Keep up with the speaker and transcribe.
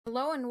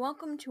Hello and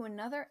welcome to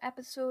another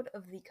episode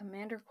of the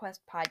Commander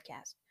Quest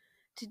podcast.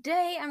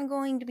 Today I'm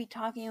going to be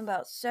talking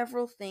about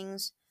several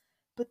things,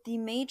 but the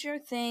major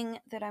thing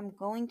that I'm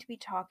going to be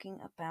talking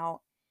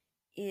about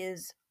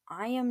is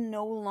I am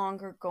no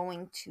longer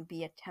going to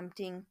be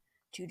attempting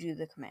to do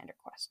the Commander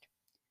Quest.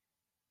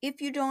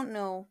 If you don't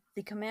know,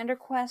 the Commander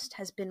Quest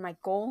has been my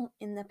goal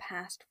in the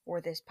past for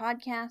this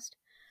podcast,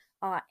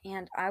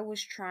 and I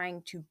was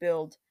trying to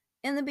build.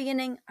 In the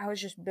beginning, I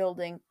was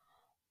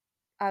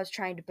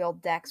trying to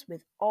build decks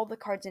with all the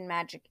cards in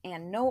Magic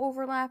and no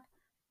overlap.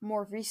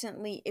 More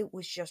recently, it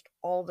was just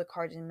all the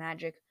cards in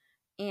Magic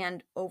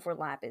and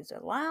overlap is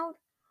allowed.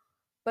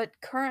 But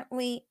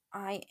currently,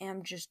 I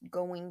am just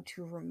going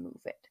to remove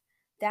it.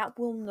 That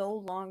will no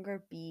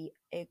longer be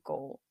a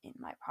goal in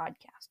my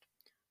podcast.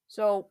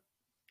 So,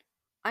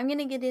 I'm going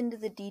to get into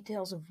the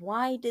details of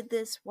why I did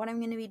this, what I'm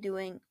going to be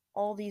doing,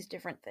 all these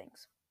different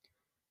things.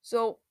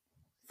 So,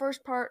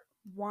 first part,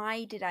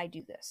 why did I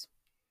do this?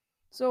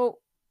 So,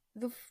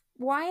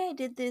 why I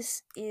did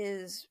this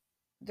is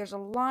there's a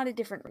lot of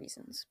different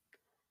reasons.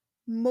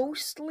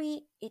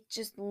 Mostly, it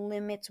just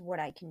limits what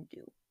I can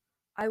do.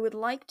 I would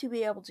like to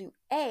be able to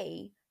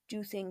A,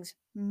 do things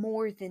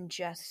more than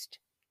just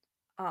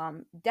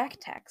deck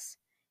techs,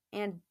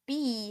 and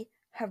B,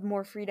 have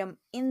more freedom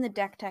in the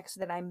deck techs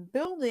that I'm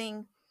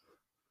building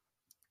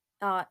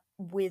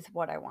with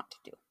what I want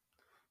to do.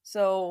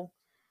 So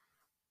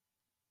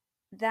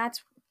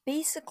that's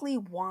basically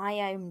why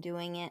I'm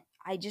doing it.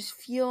 I just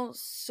feel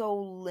so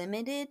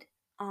limited.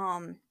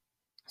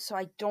 So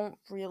I don't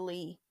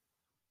really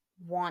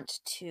want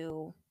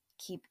to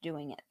keep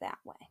doing it that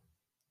way.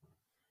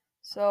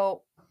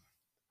 So,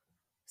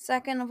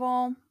 second of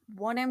all,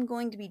 what I'm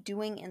going to be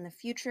doing in the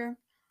future,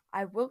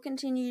 I will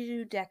continue to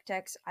do deck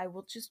techs. I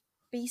will just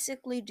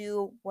basically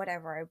do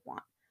whatever I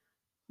want.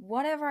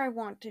 Whatever I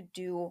want to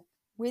do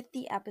with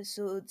the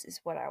episodes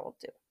is what I will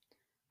do.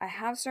 I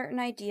have certain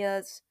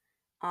ideas.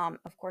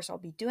 Of course, I'll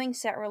be doing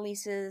set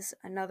releases.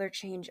 Another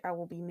change I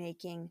will be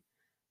making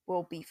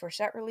will be for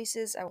set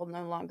releases. I will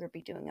no longer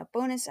be doing a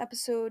bonus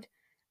episode.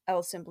 I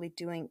will simply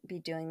be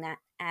doing that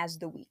as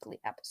the weekly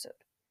episode.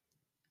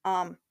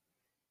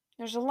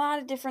 There's a lot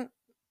of different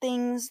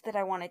things that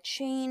I want to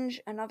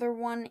change. Another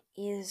one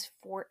is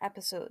for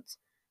episodes.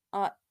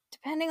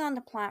 Depending on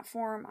the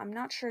platform, I'm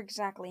not sure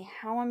exactly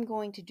how I'm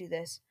going to do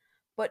this,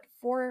 but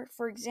for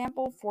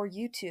example, for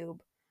YouTube,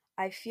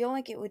 I feel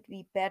like it would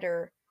be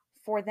better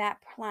for that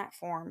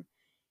platform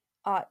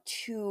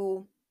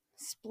to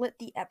split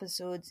the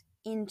episodes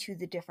into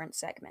the different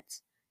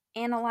segments.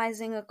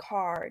 Analyzing a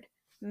card,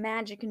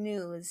 magic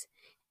news,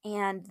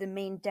 and the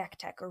main deck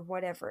tech or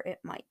whatever it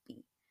might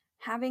be.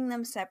 Having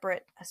them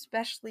separate,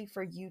 especially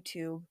for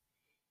YouTube,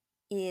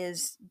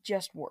 is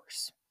just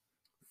worse.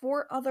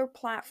 For other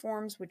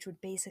platforms, which would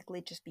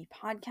basically just be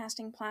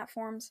podcasting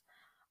platforms,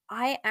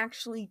 I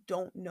actually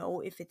don't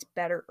know if it's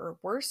better or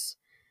worse.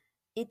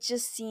 It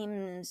just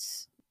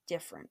seems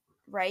different,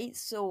 right?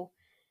 So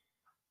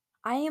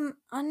I am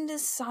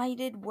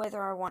undecided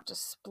whether I want to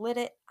split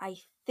it. I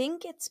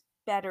think it's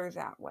better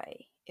that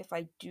way if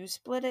I do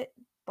split it,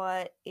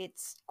 but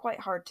it's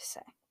quite hard to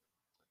say.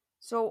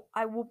 So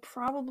I will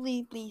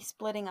probably be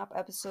splitting up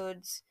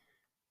episodes.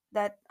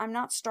 That I'm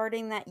not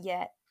starting that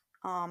yet,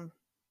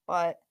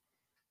 but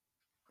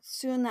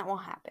soon that will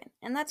happen.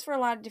 And that's for a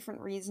lot of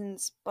different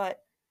reasons,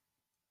 but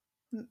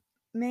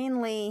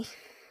mainly,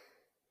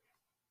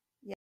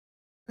 yeah.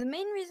 The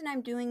main reason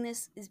I'm doing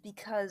this is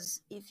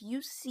because if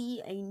you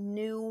see a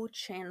new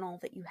channel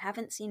that you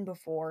haven't seen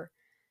before,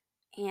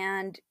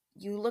 and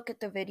you look at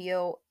the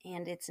video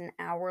and it's an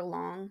hour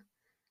long,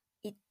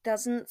 it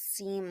doesn't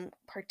seem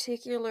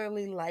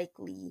particularly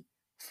likely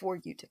for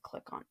you to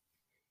click on.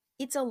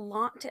 It's a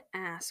lot to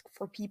ask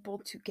for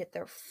people to get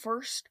their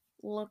first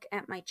look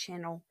at my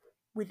channel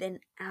with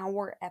an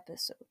hour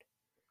episode.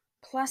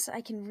 Plus,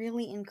 I can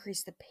really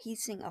increase the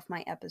pacing of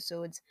my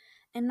episodes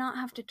and not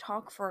have to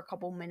talk for a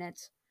couple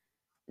minutes.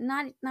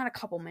 Not a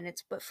couple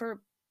minutes, but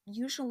for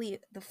usually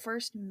the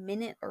first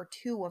minute or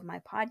two of my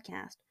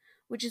podcast,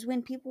 which is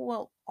when people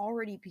will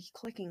already be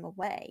clicking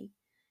away,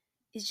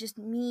 is just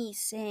me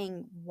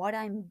saying what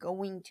I'm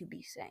going to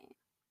be saying.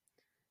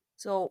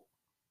 So,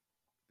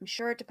 I'm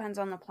sure it depends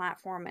on the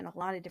platform and a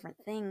lot of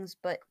different things,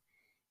 but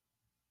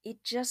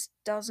it just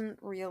doesn't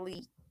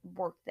really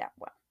work that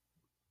well.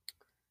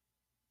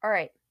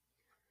 Alright,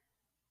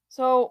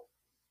 so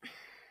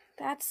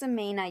that's the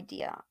main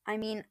idea. I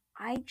mean,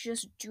 I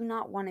just do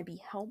not want to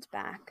be held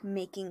back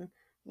making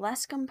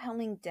less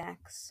compelling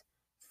decks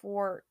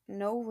for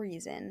no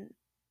reason.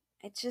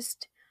 It's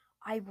just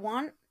I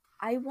wanted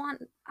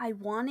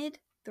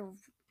the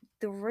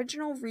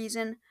original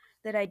reason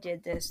that I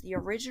did this, the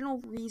original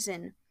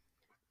reason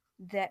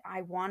that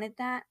I wanted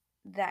that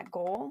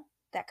goal,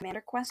 that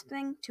Commander Quest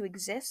thing to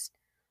exist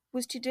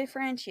was to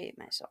differentiate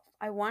myself.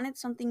 I wanted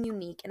something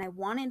unique and I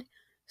wanted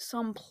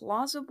some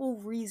plausible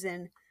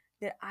reason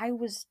that I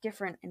was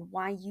different and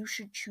why you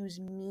should choose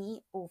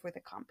me over the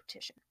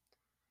competition.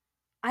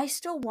 I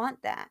still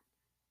want that,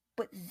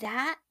 but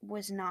that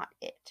was not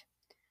it.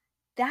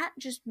 that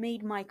just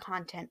made my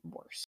content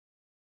worse.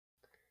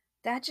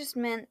 That just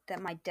meant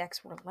that my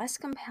decks were less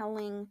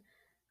compelling.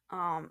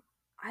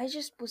 I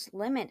just was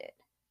limited.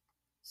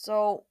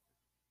 So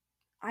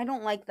I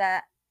don't like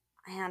that,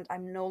 and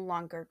I'm no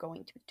longer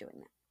going to be doing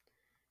that.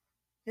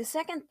 The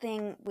second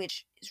thing,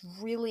 which is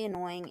really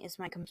annoying, is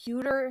my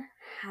computer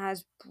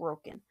has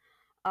broken.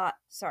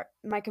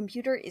 My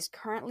computer is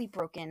currently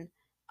broken.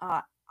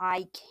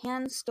 I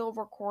can still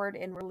record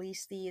and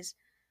release these,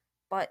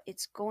 but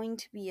it's going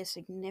to be a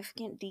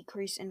significant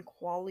decrease in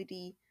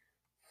quality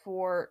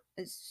for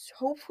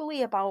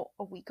hopefully about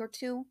a week or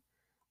two.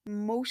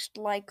 Most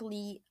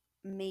likely,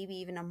 maybe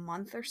even a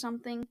month or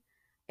something.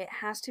 It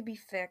has to be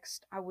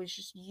fixed. I was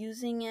just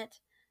using it,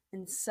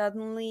 and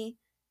suddenly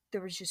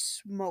there was just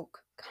smoke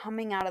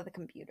coming out of the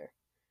computer.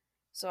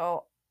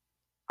 So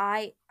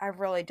I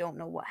really don't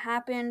know what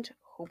happened.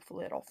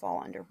 Hopefully it'll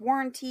fall under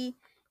warranty,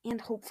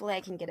 and hopefully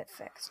I can get it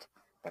fixed.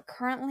 But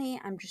currently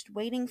I'm just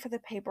waiting for the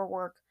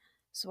paperwork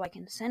so I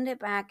can send it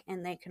back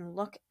and they can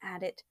look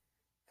at it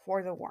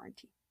for the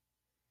warranty.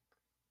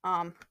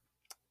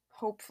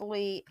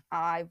 Hopefully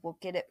I will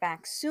get it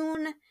back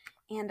soon,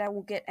 and I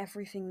will get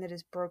everything that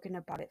is broken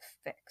about it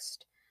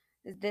fixed.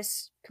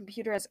 This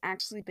computer has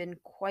actually been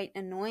quite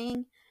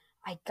annoying.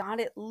 I got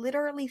it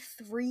literally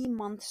 3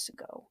 months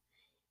ago,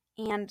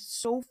 and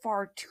so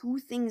far 2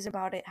 things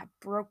about it have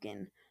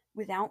broken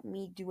without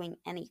me doing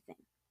anything.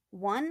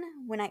 One,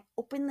 when I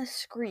open the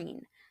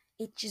screen,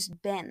 it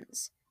just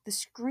bends. The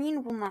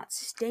screen will not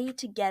stay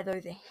together.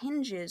 The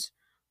hinges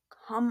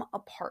come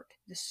apart.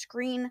 The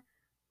screen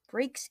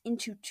breaks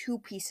into 2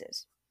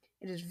 pieces.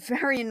 It is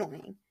very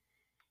annoying.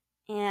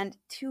 And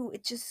 2,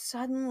 it just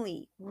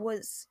suddenly there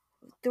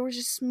was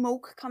just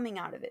smoke coming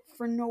out of it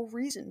for no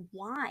reason.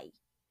 Why?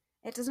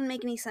 It doesn't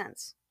make any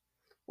sense.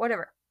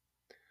 Whatever.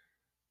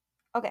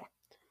 Okay.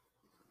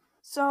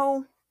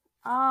 So,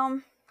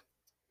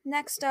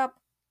 next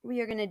up, we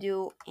are going to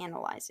do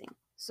analyzing.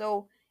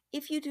 So,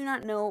 if you do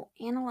not know,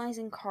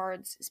 analyzing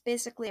cards is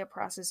basically a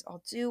process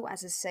I'll do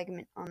as a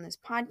segment on this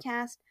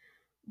podcast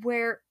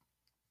where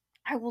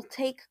I will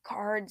take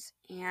cards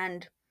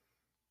and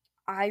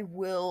I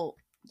will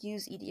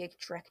use EDX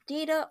Direct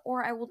data,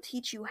 or I will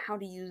teach you how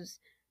to use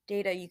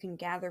data you can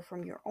gather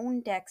from your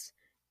own decks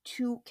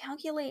to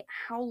calculate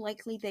how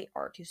likely they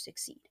are to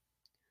succeed.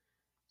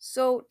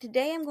 So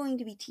today I'm going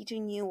to be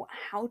teaching you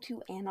how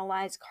to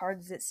analyze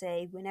cards that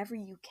say whenever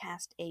you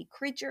cast a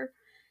creature,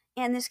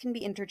 and this can be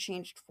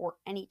interchanged for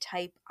any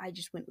type. I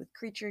just went with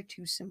creature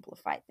to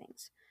simplify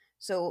things.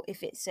 So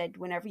if it said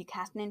whenever you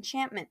cast an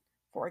enchantment,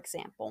 for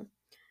example,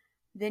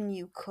 then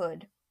you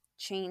could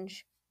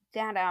change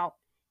that out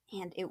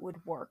and it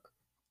would work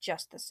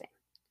just the same.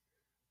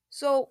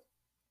 So,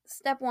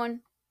 step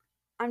 1,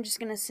 I'm just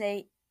going to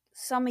say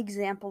some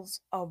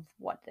examples of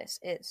what this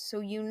is so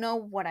you know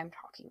what I'm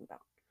talking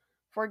about.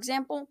 For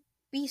example,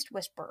 Beast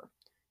Whisperer.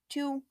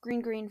 2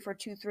 green for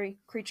 2/3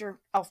 creature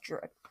elf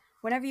druid.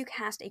 Whenever you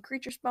cast a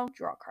creature spell,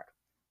 draw a card.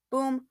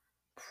 Boom.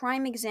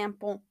 Prime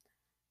example.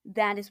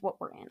 That is what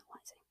we're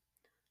analyzing.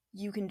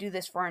 You can do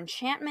this for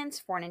enchantments,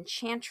 for an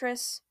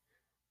enchantress.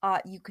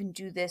 You can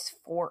do this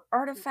for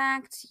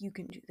artifacts. You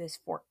can do this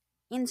for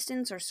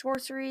instants or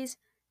sorceries.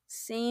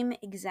 Same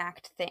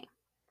exact thing.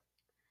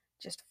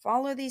 Just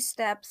follow these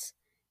steps,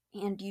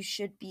 and you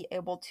should be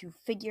able to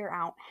figure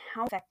out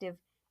how effective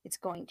it's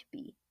going to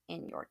be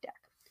in your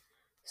deck.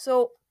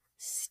 So,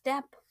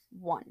 step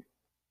 1.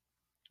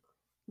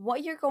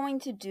 What you're going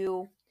to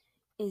do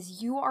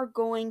is you are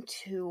going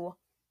to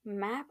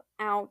map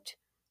out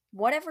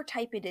whatever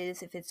type it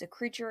is, if it's a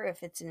creature,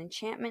 if it's an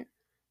enchantment,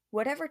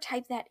 whatever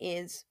type that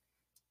is.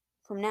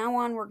 From now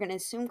on, we're going to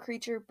assume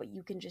creature, but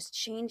you can just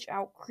switch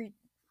out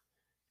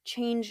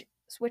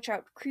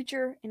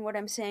creature in what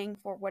I'm saying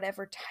for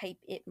whatever type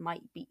it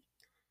might be.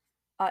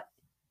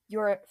 You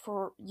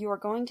are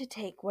going to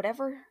take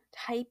whatever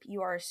type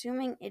you are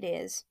assuming it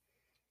is,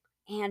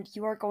 and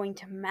you are going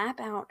to map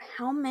out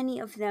how many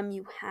of them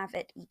you have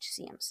at each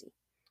CMC.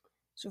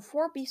 So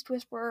for Beast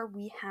Whisperer,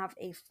 we have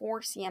a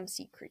 4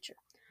 CMC creature.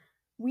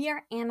 We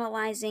are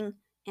analyzing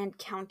and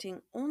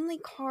counting only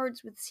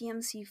cards with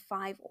CMC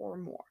 5 or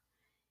more.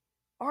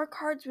 Our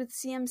cards with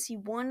CMC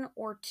 1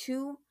 or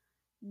 2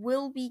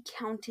 will be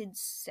counted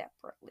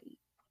separately.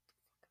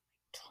 What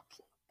the fuck am I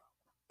talking about?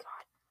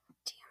 God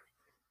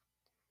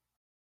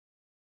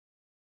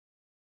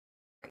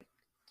damn it.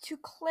 To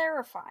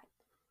clarify,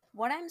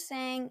 what I'm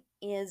saying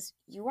is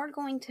you are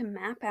going to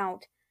map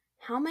out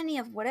how many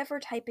of whatever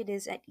type it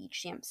is at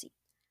each CMC.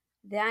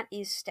 That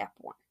is step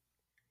 1.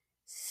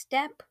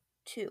 Step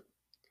 2.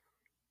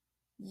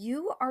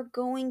 You are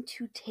going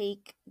to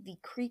take the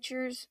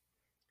creatures.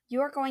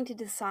 You are going to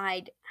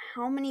decide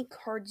how many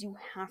cards you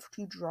have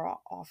to draw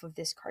off of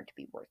this card to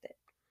be worth it.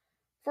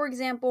 For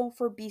example,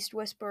 for Beast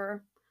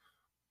Whisperer,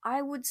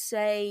 I would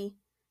say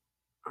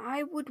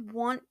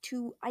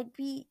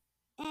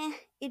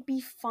it'd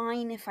be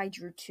fine if I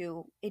drew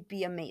 2. It'd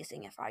be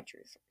amazing if I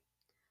drew 3.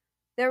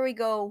 There we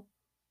go.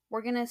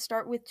 We're going to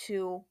start with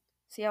 2,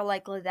 see how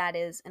likely that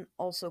is, and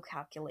also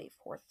calculate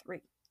for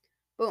 3.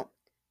 Boom.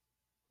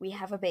 we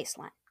have a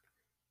baseline.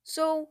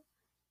 So,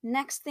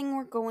 next thing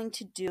we're going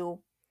to do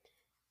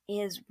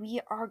is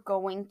we are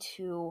going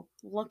to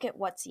look at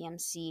what's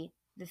CMC,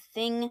 the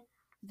thing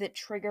that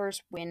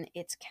triggers when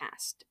it's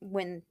cast,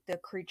 when the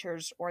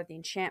creatures or the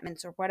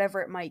enchantments or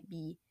whatever it might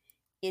be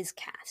is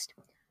cast.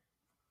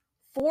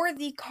 For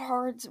the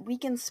cards, we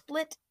can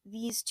split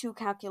these two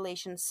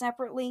calculations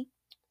separately.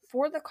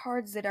 For the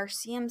cards that are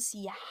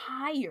CMC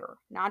higher,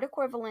 not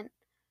equivalent,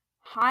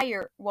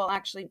 higher, well,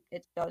 actually,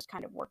 it does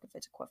kind of work if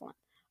it's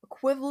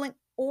equivalent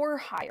or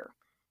higher,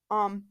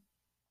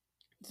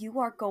 you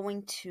are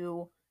going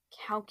to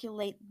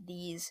calculate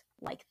these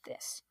like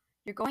this.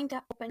 You're going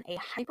to open a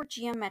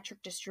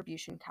hypergeometric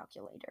distribution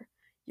calculator.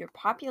 Your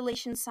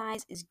population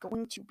size is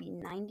going to be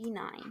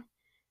 99.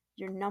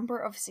 Your number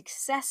of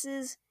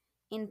successes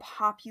in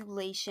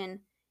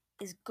population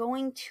is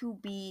going to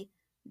be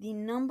the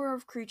number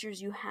of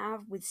creatures you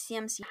have with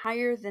CMC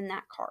higher than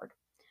that card.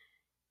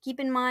 Keep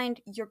in mind,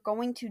 you're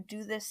going to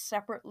do this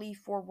separately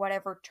for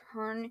whatever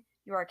turn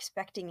you're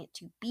expecting it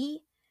to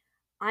be.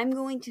 I'm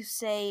going to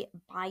say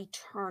by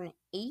turn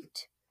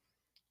 8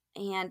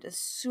 and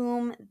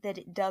assume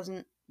that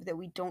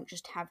we don't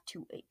just have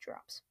 2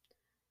 8-drops.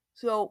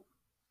 So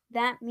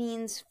that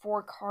means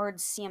for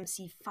cards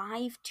CMC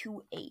 5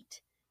 to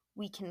 8,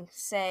 we can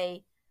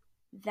say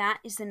that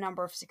is the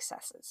number of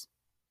successes.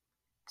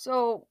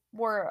 So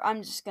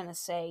I'm just going to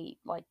say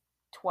like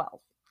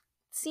 12.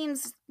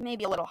 Seems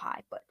maybe a little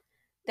high, but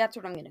that's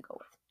what I'm going to go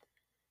with.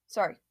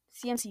 Sorry,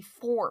 CMC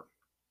 4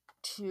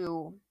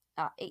 to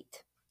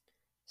 8.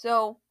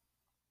 So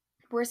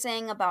we're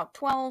saying about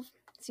 12,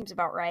 seems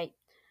about right.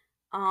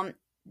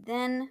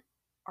 Then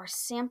our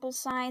sample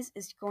size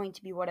is going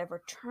to be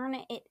whatever turn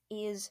it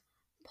is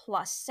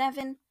plus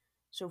 7,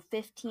 so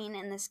 15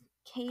 in this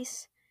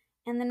case.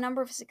 And the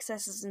number of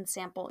successes in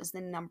sample is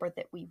the number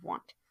that we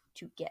want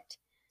to get.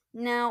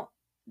 Now,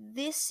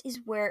 this is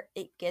where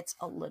it gets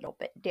a little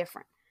bit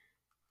different.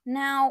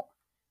 Now,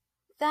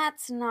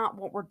 that's not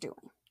what we're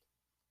doing.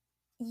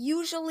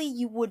 Usually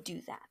you would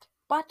do that,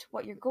 but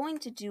what you're going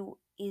to do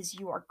is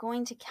you are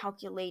going to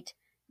calculate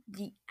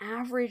the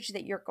average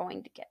that you're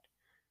going to get.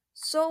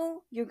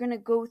 So you're going to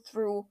go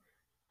through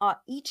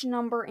each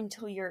number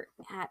until you're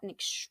at an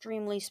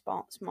extremely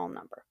small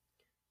number.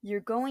 You're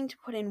going to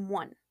put in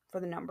 1 for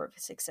the number of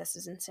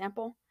successes in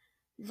sample,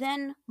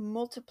 then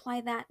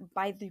multiply that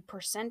by the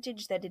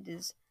percentage that it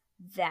is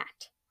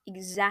that,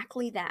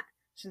 exactly that.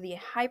 So the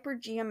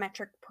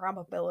hypergeometric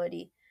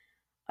probability,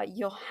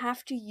 you'll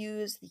have to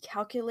use the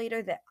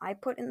calculator that I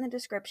put in the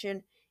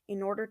description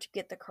in order to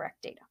get the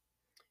correct data.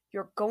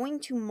 You're going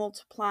to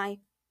multiply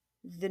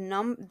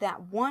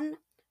that 1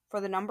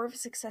 for the number of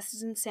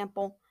successes in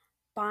sample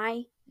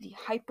by the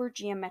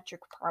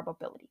hypergeometric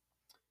probability.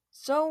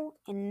 So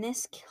in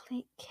this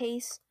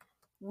case,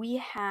 we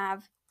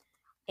have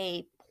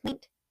a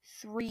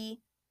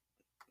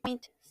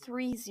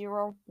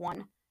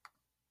 0.301.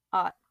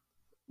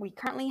 We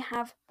currently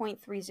have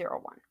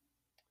 0.301,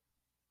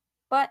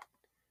 but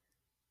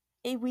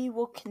we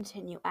will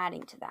continue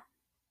adding to that.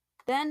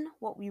 Then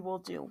what we will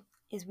do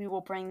is we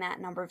will bring that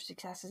number of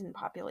successes in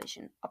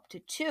population up to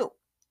 2.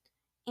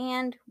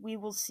 And we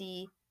will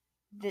see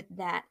that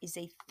that is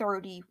a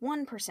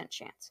 31%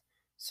 chance.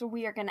 So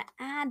we are going to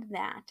add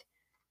that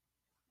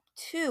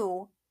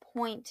to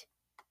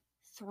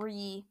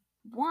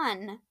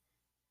 0.31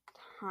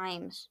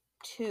 times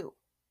 2.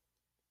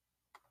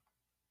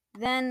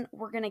 Then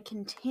we're going to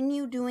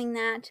continue doing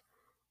that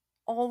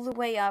all the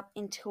way up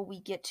until we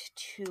get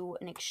to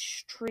an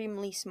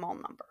extremely small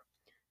number.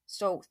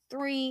 So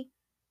 3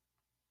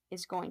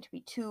 is going to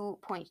be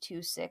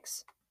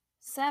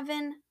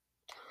 2.267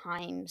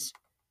 times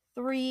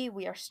 3.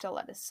 We are still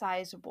at a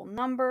sizable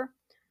number.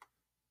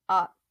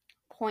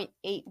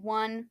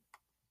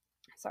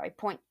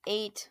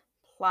 0.8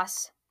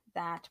 plus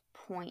that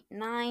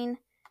 0.9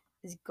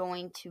 is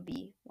going to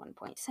be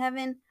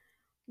 1.7.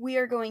 We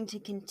are going to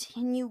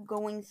continue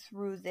going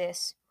through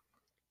this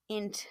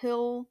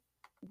until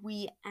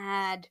we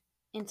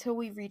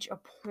reach a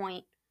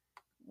point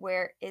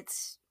where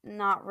it's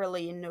not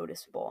really a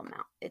noticeable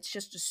amount. It's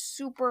just a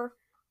super,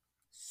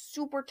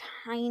 super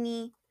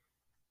tiny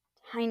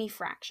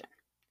fraction,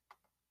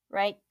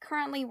 right?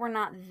 Currently, we're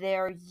not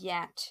there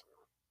yet,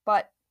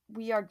 but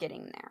we are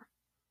getting there.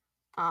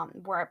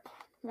 We're at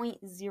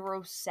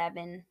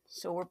 0.07,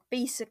 so we're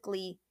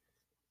basically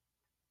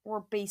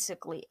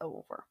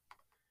over.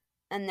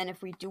 And then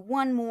if we do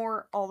one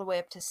more all the way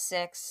up to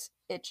 6,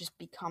 it just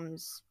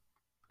becomes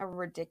a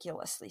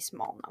ridiculously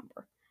small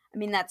number. I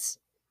mean, that's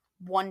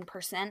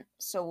 1%,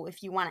 so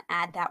if you want to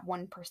add that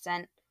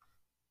 1%,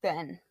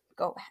 then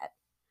go ahead.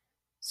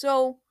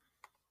 So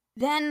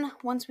then,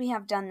 once we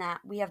have done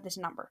that, we have this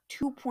number,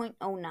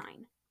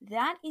 2.09.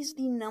 That is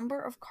the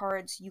number of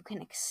cards you can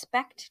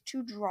expect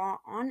to draw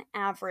on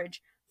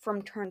average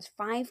from turns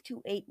 5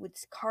 to 8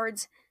 with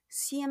cards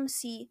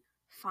CMC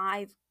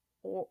 5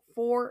 or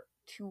 4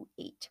 to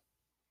 8.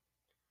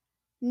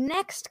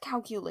 Next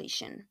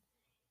calculation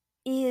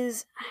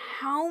is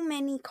how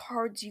many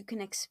cards you can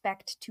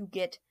expect to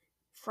get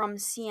from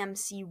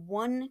CMC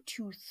 1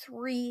 to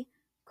 3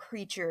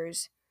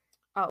 creatures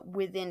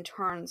within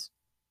turns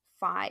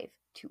 5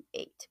 to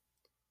 8.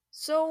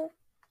 So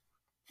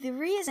the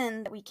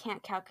reason that we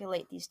can't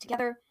calculate these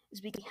together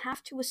is because we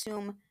have to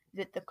assume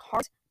that the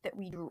cards that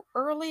we drew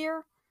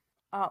earlier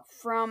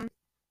from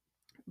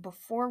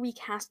before we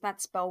cast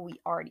that spell we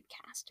already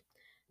cast.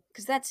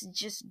 Because that's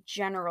just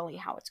generally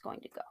how it's going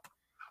to go.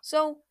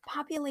 So,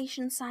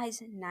 population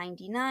size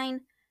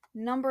 99,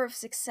 number of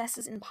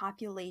successes in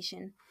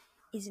population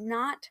is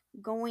not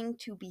going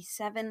to be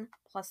 7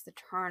 plus the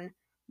turn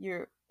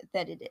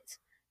that it is.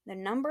 The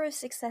number of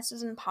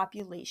successes in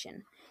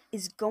population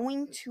is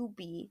going to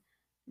be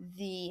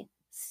the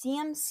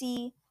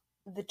CMC,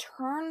 the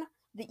turn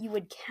that you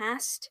would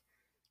cast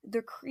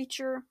the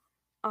creature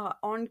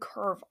on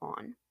curve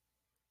on.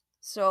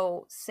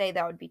 So, say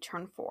that would be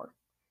turn 4.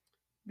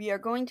 We are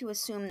going to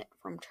assume that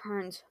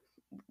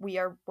we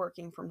are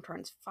working from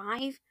turns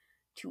 5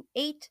 to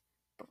 8,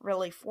 but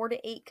really 4 to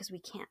 8 because we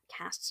can't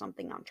cast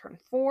something on turn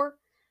 4.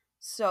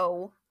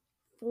 So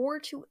 4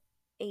 to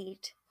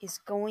 8 is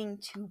going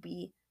to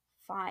be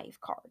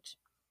 5 cards.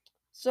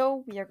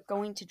 So we are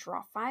going to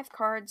draw 5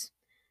 cards.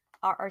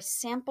 Our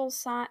sample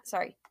size,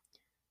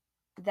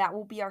 that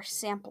will be our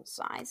sample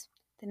size.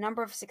 The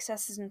number of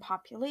successes in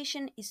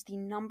population is the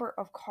number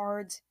of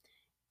cards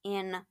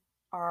in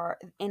our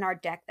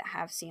deck that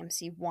have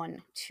CMC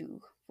 1,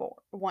 2,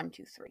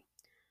 3.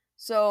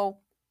 So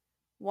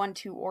 1,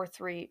 2, or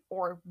 3,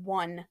 or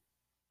 1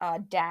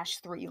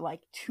 -3,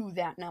 like to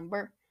that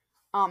number.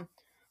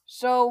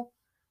 So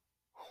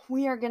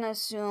we are gonna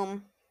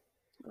assume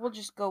we'll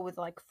just go with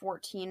like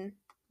 14,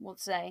 we'll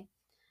say,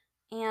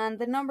 and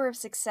the number of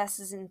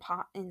successes in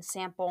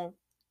sample,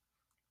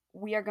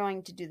 we are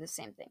going to do the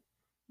same thing.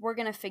 We're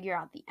gonna figure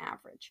out the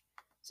average.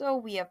 So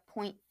we have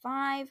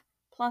 0.5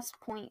 plus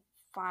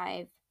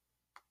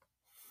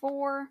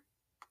 0.54.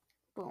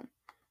 Boom.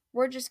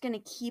 We're just going to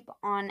keep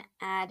on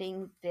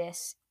adding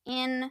this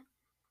in,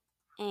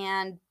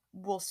 and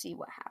we'll see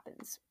what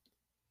happens.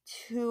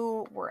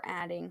 2, we're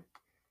adding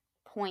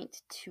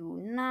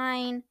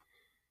 0.29.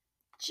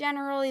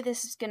 Generally,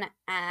 this is going to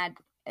add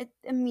a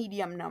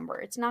medium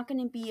number. It's not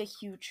going to be a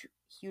huge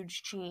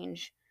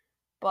change,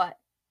 but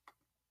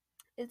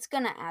it's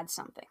going to add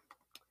something.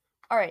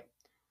 All right.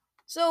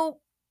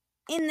 So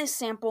in this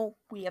sample,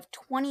 we have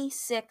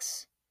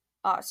 26.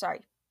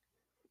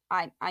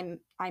 I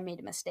made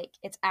a mistake.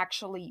 It's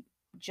actually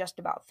just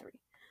about 3.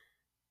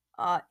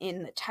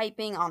 In the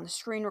typing on the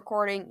screen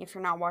recording, if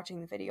you're not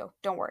watching the video,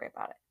 don't worry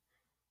about it.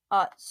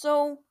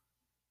 So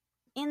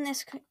in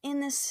this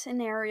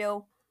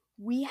scenario,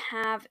 we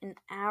have an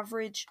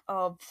average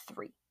of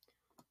 3.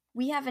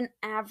 We have an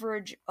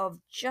average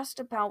of just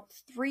about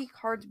 3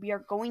 cards we are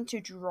going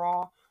to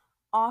draw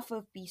off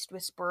of Beast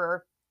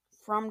Whisperer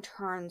from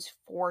turns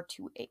 5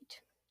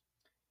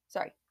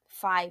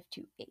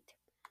 to 8.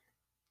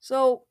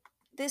 So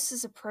this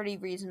is a pretty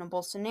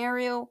reasonable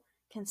scenario,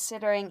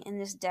 considering in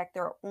this deck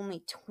there are only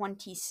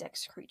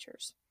 26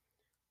 creatures.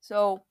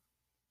 So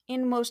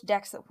in most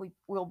decks that we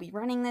will be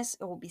running this,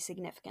 it will be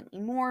significantly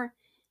more.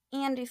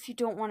 And if you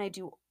don't want to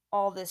do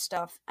all this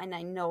stuff, and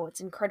I know it's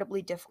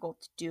incredibly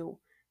difficult to do,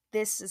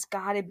 this has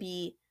got to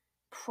be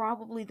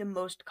probably the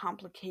most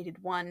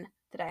complicated one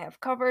that I have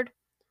covered.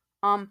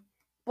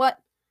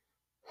 But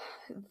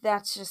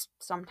that's just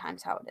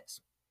sometimes how it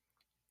is.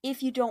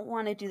 If you don't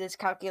want to do this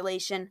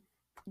calculation,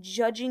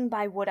 judging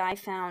by what I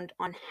found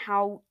on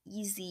how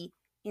easy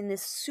in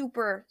this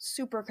super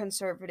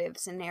conservative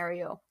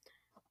scenario,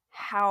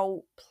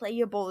 how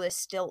playable this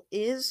still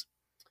is,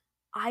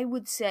 I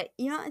would say,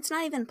 it's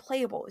not even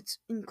playable, it's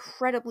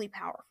incredibly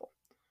powerful.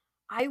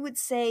 I would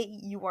say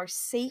you are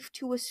safe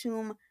to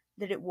assume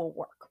that it will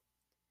work.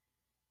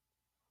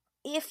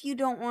 If you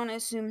don't want to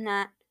assume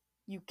that,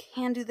 you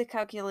can do the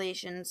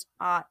calculations.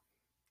 I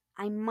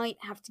might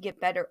have to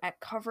get better at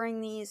covering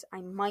these.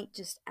 I might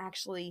just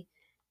actually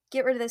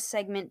get rid of this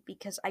segment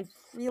because I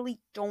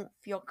really don't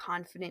feel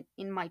confident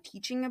in my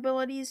teaching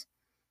abilities.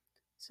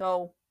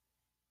 So,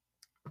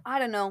 I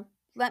don't know.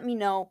 Let me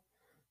know.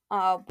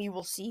 We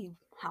will see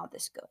how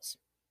this goes.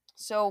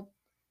 So,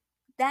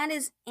 that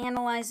is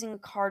analyzing a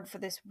card for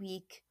this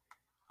week.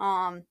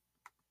 I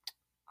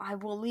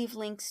will leave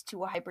links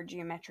to a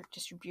hypergeometric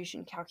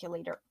distribution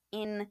calculator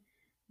in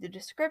the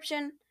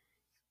description,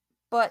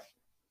 but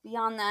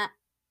beyond that,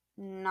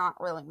 not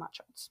really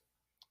much else.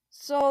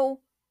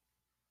 So,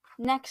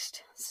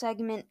 next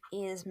segment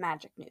is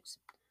Magic News.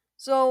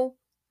 So,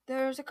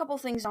 there's a couple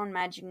things on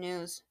Magic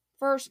News.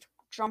 First,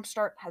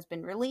 Jumpstart has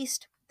been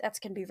released. That's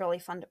going to be really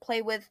fun to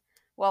play with.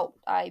 Well,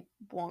 I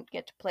won't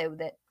get to play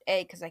with it,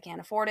 A, because I can't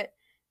afford it,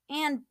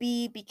 and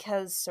B,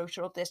 because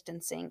social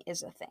distancing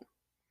is a thing.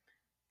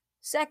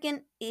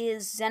 Second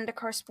is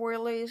Zendikar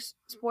spoilers.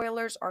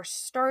 Spoilers are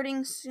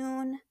starting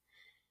soon.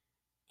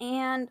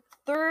 And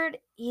third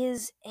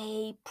is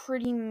a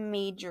pretty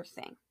major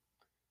thing.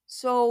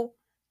 So,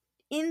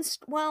 it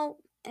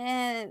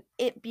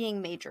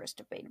being major is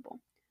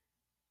debatable.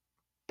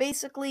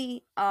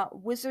 Basically,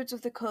 Wizards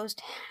of the Coast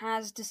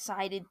has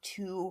decided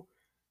to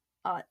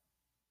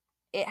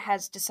it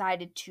has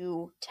decided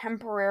to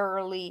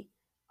temporarily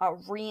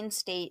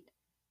reinstate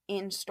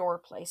in-store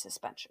play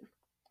suspension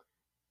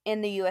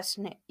in the US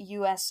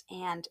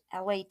and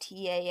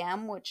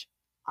LATAM, which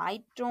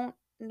I don't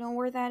know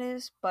where that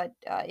is, but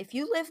if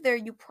you live there,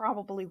 you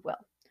probably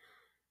will.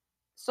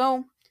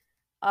 So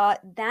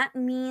that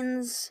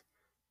means,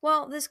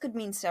 well, this could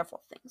mean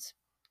several things.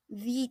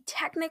 The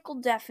technical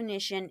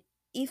definition,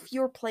 if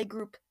your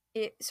playgroup,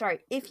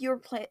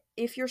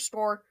 if your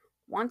store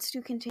wants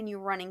to continue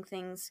running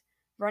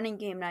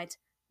game nights,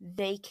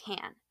 they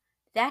can.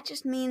 That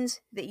just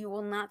means that you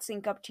will not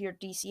sync up to your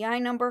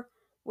DCI number,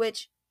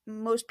 which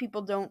most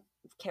people don't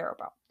care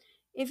about.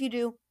 If you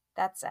do,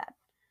 that's sad.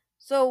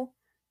 So,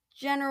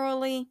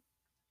 generally,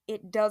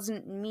 it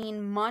doesn't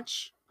mean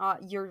much.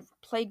 Your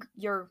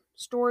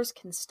stores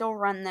can still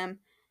run them.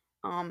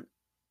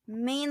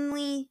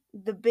 Mainly,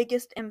 the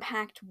biggest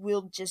impact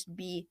will just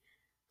be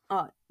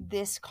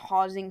this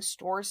causing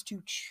stores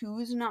to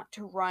choose not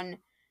to run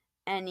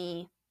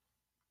any.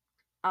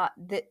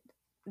 The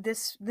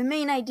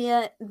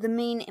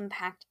main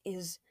impact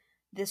is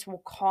this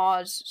will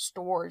cause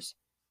stores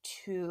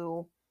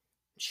to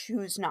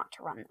choose not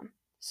to run them.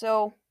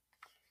 So,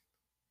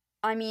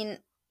 I mean,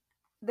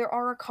 there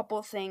are a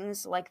couple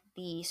things like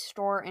the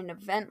store and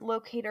event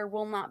locator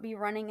will not be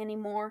running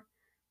anymore,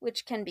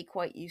 which can be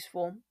quite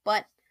useful,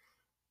 but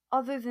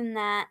other than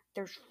that,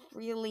 there's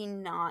really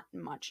not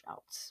much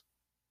else.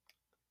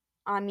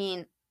 I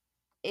mean,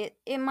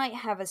 it might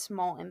have a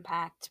small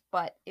impact,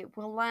 but it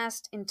will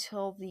last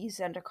until the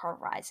Zendikar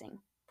Rising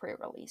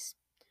pre-release.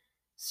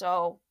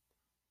 So,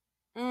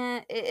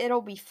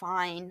 it'll be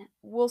fine.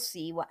 We'll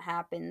see what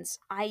happens.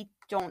 I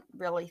don't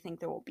really think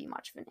there will be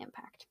much of an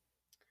impact.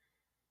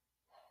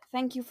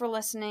 Thank you for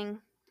listening,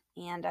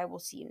 and I will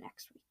see you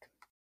next week.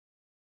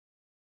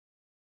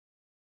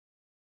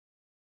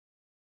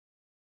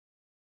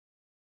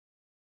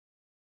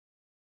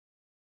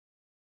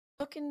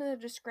 Look in the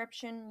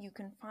description. You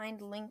can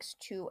find links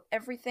to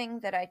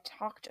everything that I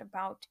talked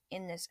about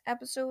in this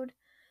episode.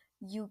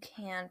 You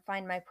can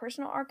find my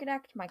personal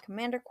architect, my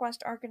Commander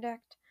Quest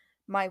architect,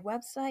 my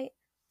website,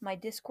 my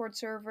Discord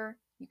server.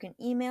 You can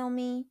email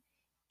me.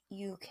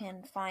 You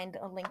can find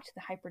a link to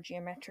the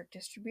hypergeometric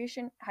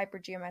distribution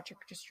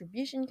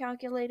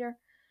calculator,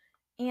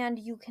 and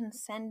you can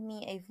send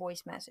me a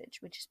voice message,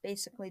 which is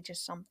basically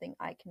just something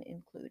I can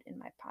include in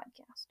my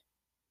podcast.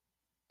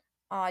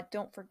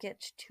 Don't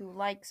forget to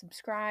like,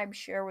 subscribe,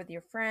 share with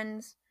your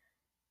friends.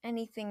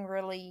 Anything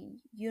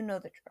really, you know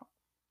the drill.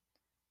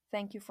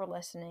 Thank you for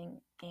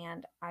listening,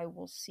 and I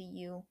will see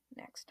you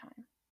next time.